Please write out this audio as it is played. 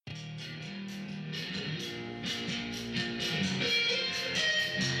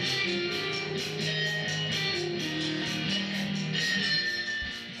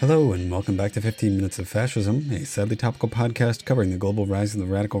Hello, and welcome back to 15 Minutes of Fascism, a sadly topical podcast covering the global rise of the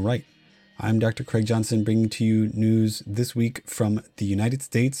radical right. I'm Dr. Craig Johnson, bringing to you news this week from the United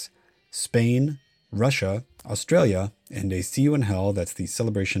States, Spain, Russia, Australia, and a See You in Hell that's the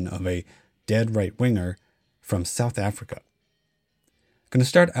celebration of a dead right-winger from South Africa. I'm going to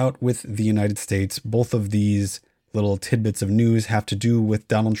start out with the United States. Both of these little tidbits of news have to do with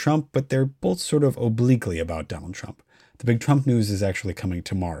Donald Trump, but they're both sort of obliquely about Donald Trump. The big Trump news is actually coming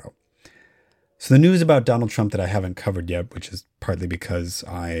tomorrow. So the news about Donald Trump that I haven't covered yet, which is partly because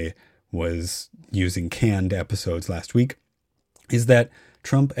I was using canned episodes last week, is that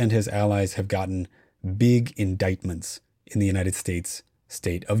Trump and his allies have gotten big indictments in the United States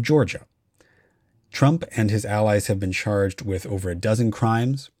state of Georgia. Trump and his allies have been charged with over a dozen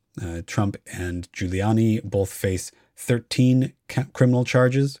crimes. Trump and Giuliani both face 13 criminal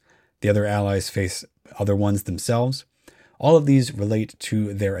charges. The other allies face other ones themselves. All of these relate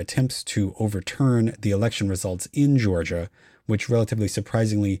to their attempts to overturn the election results in Georgia, which relatively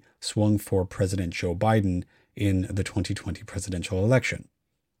surprisingly swung for President Joe Biden in the 2020 presidential election.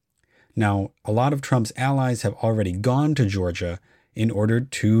 Now, a lot of Trump's allies have already gone to Georgia in order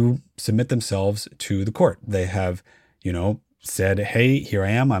to submit themselves to the court. They have, said, hey, here I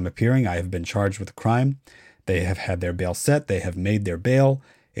am, I'm appearing, I have been charged with a crime. They have had their bail set, they have made their bail.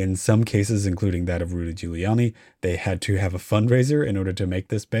 In some cases, including that of Rudy Giuliani, they had to have a fundraiser in order to make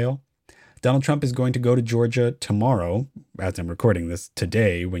this bail. Donald Trump is going to go to Georgia tomorrow, as I'm recording this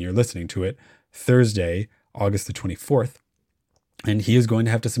today when you're listening to it, Thursday, August the 24th. And he is going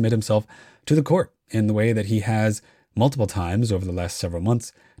to have to submit himself to the court in the way that he has multiple times over the last several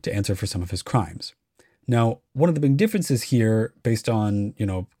months to answer for some of his crimes. Now, one of the big differences here, based on,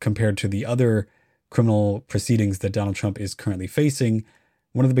 compared to the other criminal proceedings that Donald Trump is currently facing,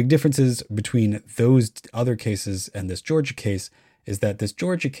 one of the big differences between those other cases and this Georgia case is that this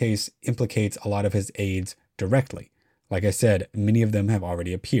Georgia case implicates a lot of his aides directly. Like I said, many of them have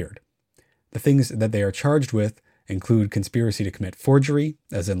already appeared. The things that they are charged with include conspiracy to commit forgery,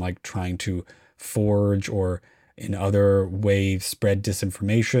 as in like trying to forge or in other ways spread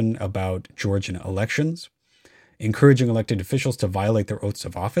disinformation about Georgian elections, encouraging elected officials to violate their oaths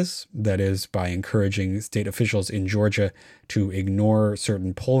of office, that is, by encouraging state officials in Georgia to ignore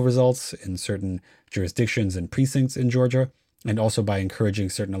certain poll results in certain jurisdictions and precincts in Georgia, and also by encouraging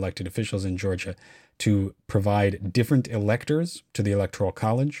certain elected officials in Georgia to provide different electors to the Electoral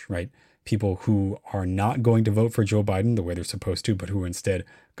College, right? People who are not going to vote for Joe Biden the way they're supposed to, but who are instead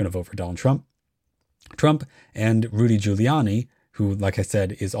going to vote for Donald Trump. Trump and Rudy Giuliani, who, like I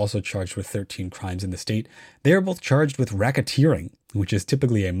said, is also charged with 13 crimes in the state. They are both charged with racketeering, which is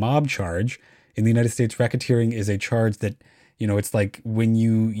typically a mob charge. In the United States, racketeering is a charge that, it's like when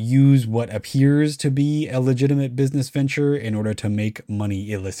you use what appears to be a legitimate business venture in order to make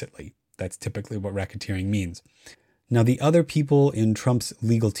money illicitly. That's typically what racketeering means. Now, the other people in Trump's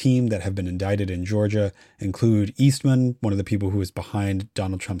legal team that have been indicted in Georgia include Eastman, one of the people who is behind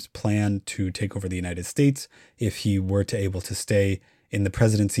Donald Trump's plan to take over the United States if he were to able to stay in the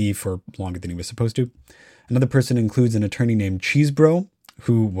presidency for longer than he was supposed to. Another person includes an attorney named Cheesebro,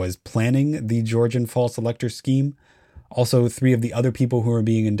 who was planning the Georgian false elector scheme. Also, 3 of the other people who are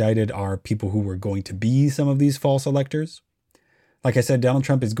being indicted are people who were going to be some of these false electors. Like I said, Donald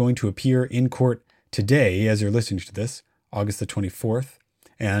Trump is going to appear in court today, as you're listening to this, August the 24th,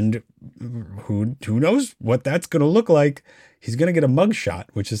 and who knows what that's going to look like. He's going to get a mugshot,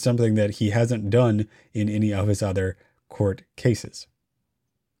 which is something that he hasn't done in any of his other court cases.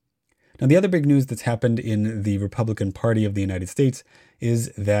 Now, the other big news that's happened in the Republican Party of the United States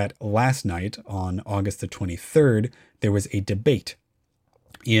is that last night, on August the 23rd, there was a debate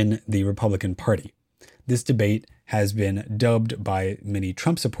in the Republican Party. This debate has been dubbed by many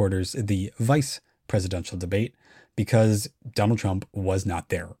Trump supporters the vice presidential debate because Donald Trump was not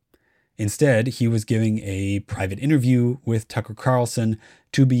there. Instead, he was giving a private interview with Tucker Carlson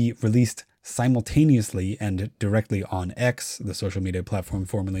to be released simultaneously and directly on X, the social media platform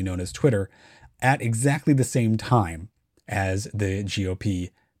formerly known as Twitter, at exactly the same time as the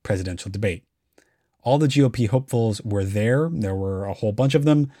GOP presidential debate. All the GOP hopefuls were there. There were a whole bunch of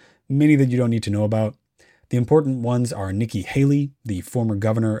them, many that you don't need to know about. The important ones are Nikki Haley, the former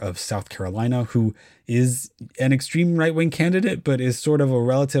governor of South Carolina, who is an extreme right-wing candidate, but is sort of a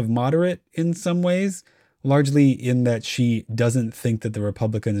relative moderate in some ways, largely in that she doesn't think that the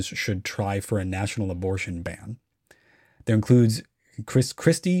Republicans should try for a national abortion ban. There includes Chris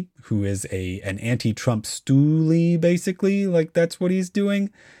Christie, who is an anti-Trump stoolie, basically. Like, that's what he's doing.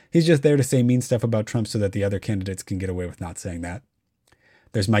 He's just there to say mean stuff about Trump so that the other candidates can get away with not saying that.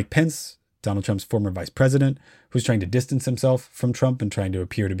 There's Mike Pence, Donald Trump's former vice president, who's trying to distance himself from Trump and trying to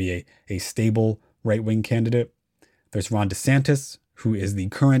appear to be a stable right-wing candidate. There's Ron DeSantis, who is the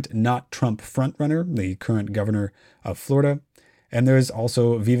current not Trump frontrunner, the current governor of Florida. And there's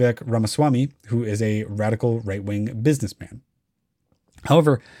also Vivek Ramaswamy, who is a radical right-wing businessman.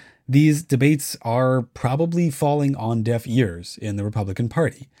 However, these debates are probably falling on deaf ears in the Republican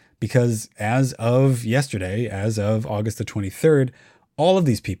Party because as of yesterday, as of August the 23rd, all of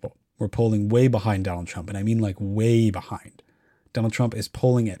these people were polling way behind Donald Trump. And I mean like way behind. Donald Trump is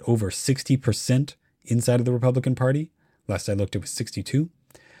polling at over 60% inside of the Republican Party. Last I looked, it was 62.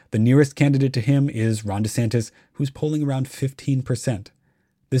 The nearest candidate to him is Ron DeSantis, who's polling around 15%.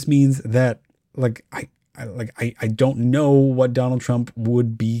 This means that I don't know what Donald Trump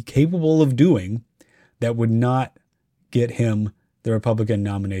would be capable of doing that would not get him the Republican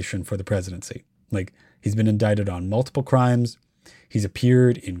nomination for the presidency. Like, he's been indicted on multiple crimes. He's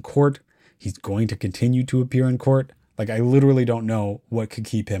appeared in court. He's going to continue to appear in court. Like, I literally don't know what could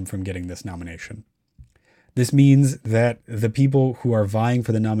keep him from getting this nomination. This means that the people who are vying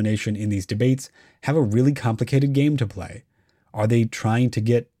for the nomination in these debates have a really complicated game to play. Are they trying to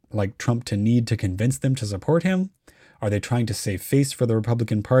get Trump to need to convince them to support him? Are they trying to save face for the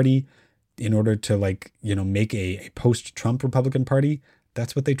Republican Party in order to make a post-Trump Republican Party?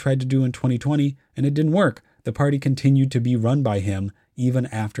 That's what they tried to do in 2020, and it didn't work. The party continued to be run by him even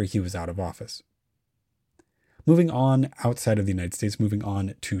after he was out of office. Moving on outside of the United States, moving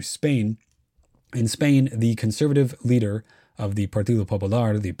on to Spain. In Spain, the conservative leader of the Partido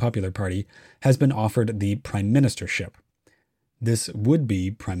Popular, the Popular Party, has been offered the prime ministership. This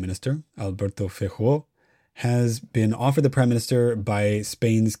would-be prime minister, Alberto Feijóo, has been offered the prime minister by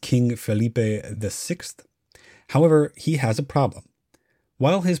Spain's King Felipe VI. However, he has a problem.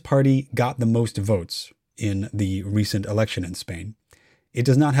 While his party got the most votes in the recent election in Spain, it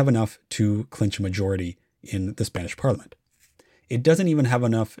does not have enough to clinch a majority in the Spanish parliament. It doesn't even have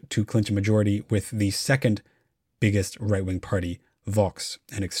enough to clinch a majority with the second biggest right-wing party, Vox,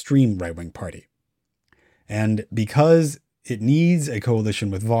 an extreme right-wing party. And because it needs a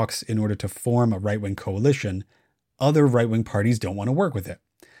coalition with Vox in order to form a right-wing coalition, other right-wing parties don't want to work with it.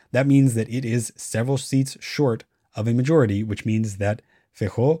 That means that it is several seats short of a majority, which means that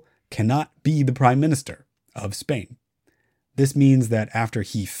Feijóo cannot be the prime minister of Spain. This means that after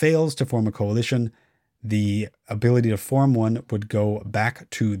he fails to form a coalition, the ability to form one would go back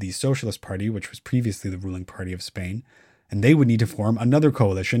to the Socialist Party, which was previously the ruling party of Spain, and they would need to form another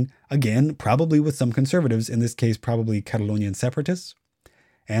coalition, again, probably with some conservatives, in this case, probably Catalonian separatists.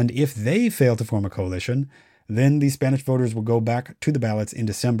 And if they fail to form a coalition, then the Spanish voters will go back to the ballots in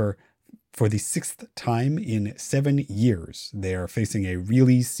December for the 6th time in 7 years. They are facing a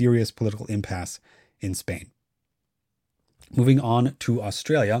really serious political impasse in Spain. Moving on to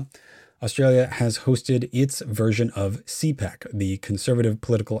Australia. Australia has hosted its version of CPAC, the Conservative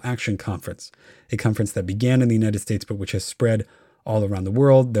Political Action Conference, a conference that began in the United States but which has spread all around the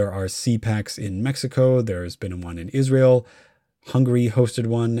world. There are CPACs in Mexico, there's been one in Israel, Hungary hosted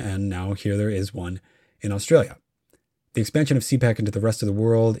one, and now here there is one in Australia. The expansion of CPAC into the rest of the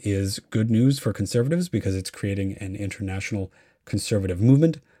world is good news for conservatives because it's creating an international conservative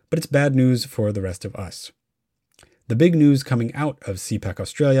movement, but it's bad news for the rest of us. The big news coming out of CPAC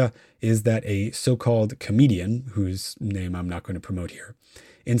Australia is that a so-called comedian, whose name I'm not going to promote here,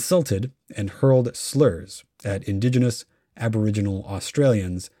 insulted and hurled slurs at Indigenous Aboriginal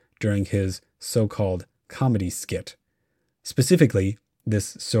Australians during his so-called comedy skit. Specifically,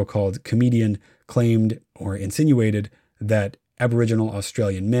 this so-called comedian claimed or insinuated that Aboriginal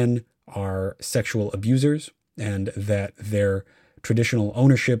Australian men are sexual abusers and that their traditional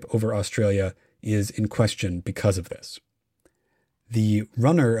ownership over Australia is in question because of this. The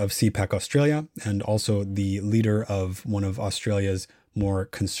runner of CPAC Australia and also the leader of one of Australia's more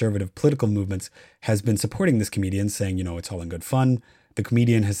conservative political movements has been supporting this comedian, saying, it's all in good fun. The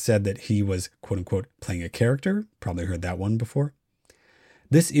comedian has said that he was, quote unquote, playing a character. Probably heard that one before.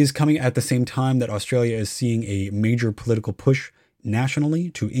 This is coming at the same time that Australia is seeing a major political push nationally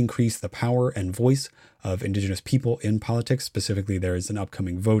to increase the power and voice of Indigenous people in politics. Specifically, there is an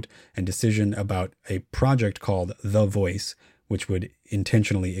upcoming vote and decision about a project called The Voice, which would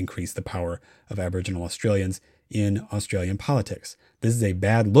intentionally increase the power of Aboriginal Australians in Australian politics. This is a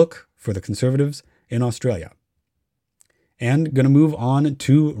bad look for the Conservatives in Australia. And going to move on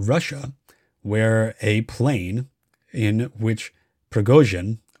to Russia, where a plane in which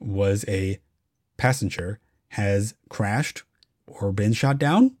Prigozhin was a passenger has crashed or been shot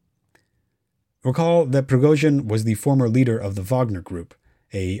down. Recall that Prigozhin was the former leader of the Wagner Group,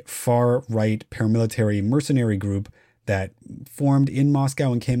 a far-right paramilitary mercenary group that formed in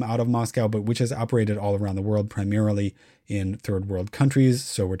Moscow and came out of Moscow, but which has operated all around the world, primarily in third world countries.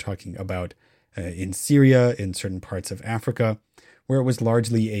 So we're talking about in Syria, in certain parts of Africa, where it was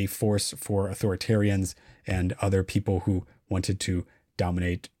largely a force for authoritarians and other people who wanted to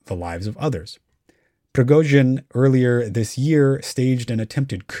dominate the lives of others. Prigozhin earlier this year staged an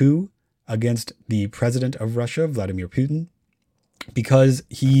attempted coup against the president of Russia, Vladimir Putin, because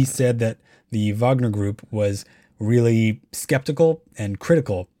he said that the Wagner Group was really skeptical and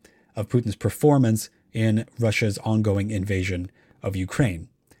critical of Putin's performance in Russia's ongoing invasion of Ukraine.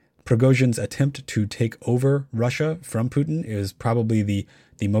 Prigozhin's attempt to take over Russia from Putin is probably the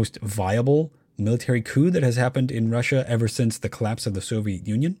most viable military coup that has happened in Russia ever since the collapse of the Soviet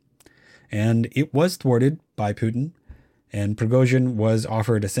Union. And it was thwarted by Putin, and Prigozhin was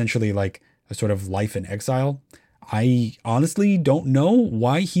offered essentially like a sort of life in exile. I honestly don't know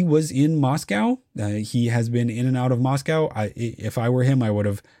why he was in Moscow. He has been in and out of Moscow. If I were him, I would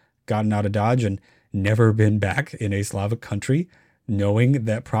have gotten out of Dodge and never been back in a Slavic country, knowing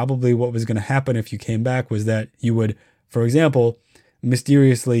that probably what was going to happen if you came back was that you would, for example,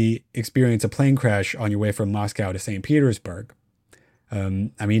 mysteriously experience a plane crash on your way from Moscow to St. Petersburg.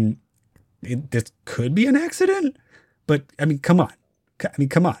 This could be an accident, but come on.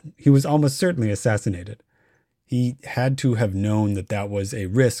 He was almost certainly assassinated. He had to have known that that was a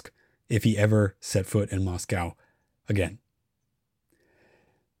risk if he ever set foot in Moscow again.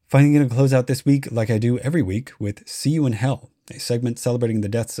 Finally, going to close out this week like I do every week with See You in Hell, a segment celebrating the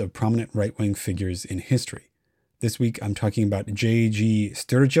deaths of prominent right-wing figures in history. This week, I'm talking about J.G.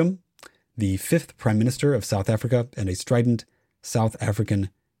 Sturgeon, the 5th Prime Minister of South Africa and a strident South African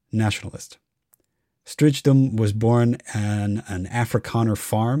nationalist. Sturgeon was born on an Afrikaner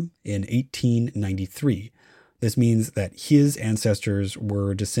farm in 1893. This means that his ancestors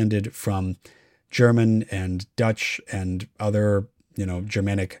were descended from German and Dutch and other,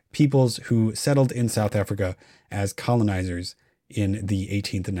 Germanic peoples who settled in South Africa as colonizers in the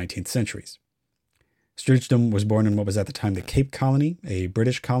 18th and 19th centuries. Sturgeon was born in what was at the time the Cape Colony, a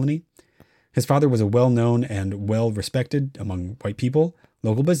British colony. His father was a well-known and well-respected among white people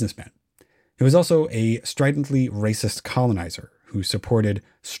local businessman. He was also a stridently racist colonizer who supported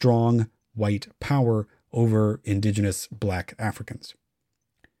strong white power over indigenous black Africans.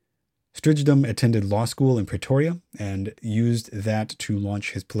 Sturgeon attended law school in Pretoria and used that to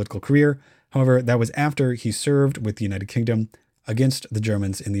launch his political career. However, that was after he served with the United Kingdom against the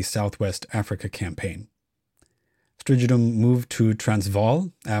Germans in the Southwest Africa campaign. Sturgeon moved to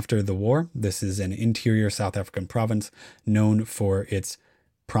Transvaal after the war. This is an interior South African province known for its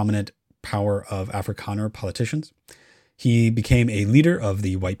prominent power of Afrikaner politicians. He became a leader of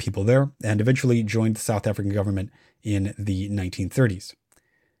the white people there and eventually joined the South African government in the 1930s.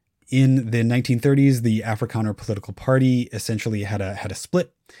 In the 1930s, the Afrikaner political party essentially had a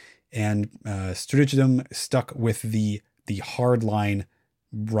split, and Sturgeon stuck with the hardline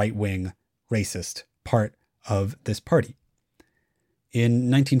right-wing racist part of this party.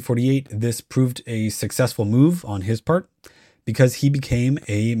 In 1948, this proved a successful move on his part because he became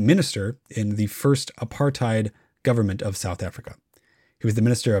a minister in the first apartheid government of South Africa. He was the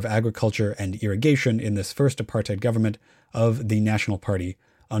Minister of Agriculture and Irrigation in this first apartheid government of the National Party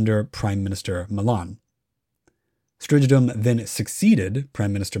under Prime Minister Malan. Sturgeon then succeeded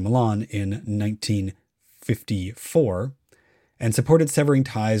Prime Minister Malan in 1954 and supported severing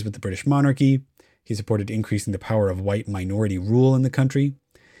ties with the British monarchy. He supported increasing the power of white minority rule in the country.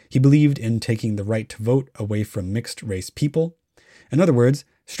 He believed in taking the right to vote away from mixed-race people. In other words,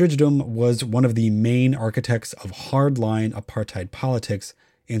 Sturgeon was one of the main architects of hardline apartheid politics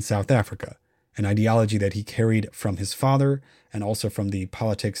in South Africa, an ideology that he carried from his father and also from the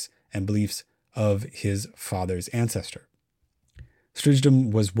politics and beliefs of his father's ancestor.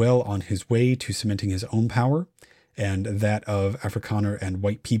 Sturgeon was well on his way to cementing his own power and that of Afrikaner and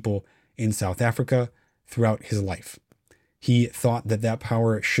white people in South Africa throughout his life. He thought that that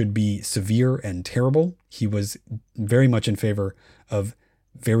power should be severe and terrible. He was very much in favor of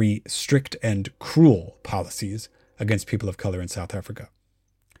very strict and cruel policies against people of color in South Africa.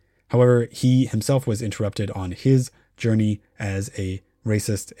 However, he himself was interrupted on his journey as a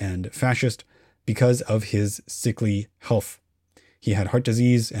racist and fascist because of his sickly health. He had heart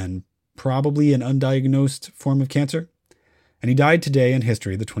disease and probably an undiagnosed form of cancer, and he died today in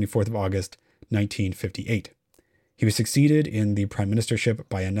history, the 24th of August, 1958. He was succeeded in the prime ministership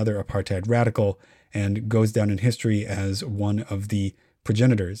by another apartheid radical and goes down in history as one of the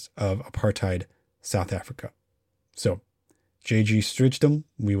progenitors of apartheid South Africa. So, J.G. Sturgeon,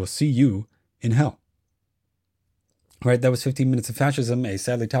 we will see you in hell. All right, that was 15 Minutes of Fascism, a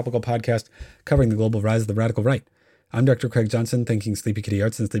sadly topical podcast covering the global rise of the radical right. I'm Dr. Craig Johnson, thanking Sleepy Kitty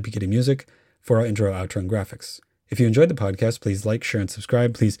Arts and Sleepy Kitty Music for our intro, outro, and graphics. If you enjoyed the podcast, please like, share, and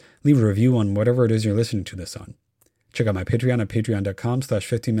subscribe. Please leave a review on whatever it is you're listening to this on. Check out my Patreon at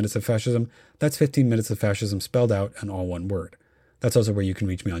patreon.com/15 minutes of fascism. That's 15 minutes of fascism spelled out and all one word. That's also where you can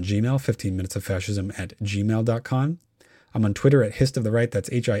reach me on Gmail, 15 minutes of fascism at gmail.com. I'm on Twitter at Hist of the Right, that's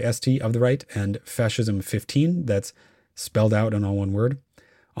HIST of the Right, and fascism15, that's spelled out and all one word.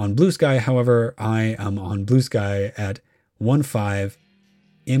 On Blue Sky, however, I am on Blue Sky at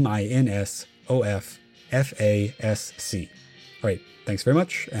 15MINSOFFASC. All right, thanks very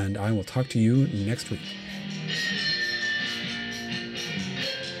much, and I will talk to you next week.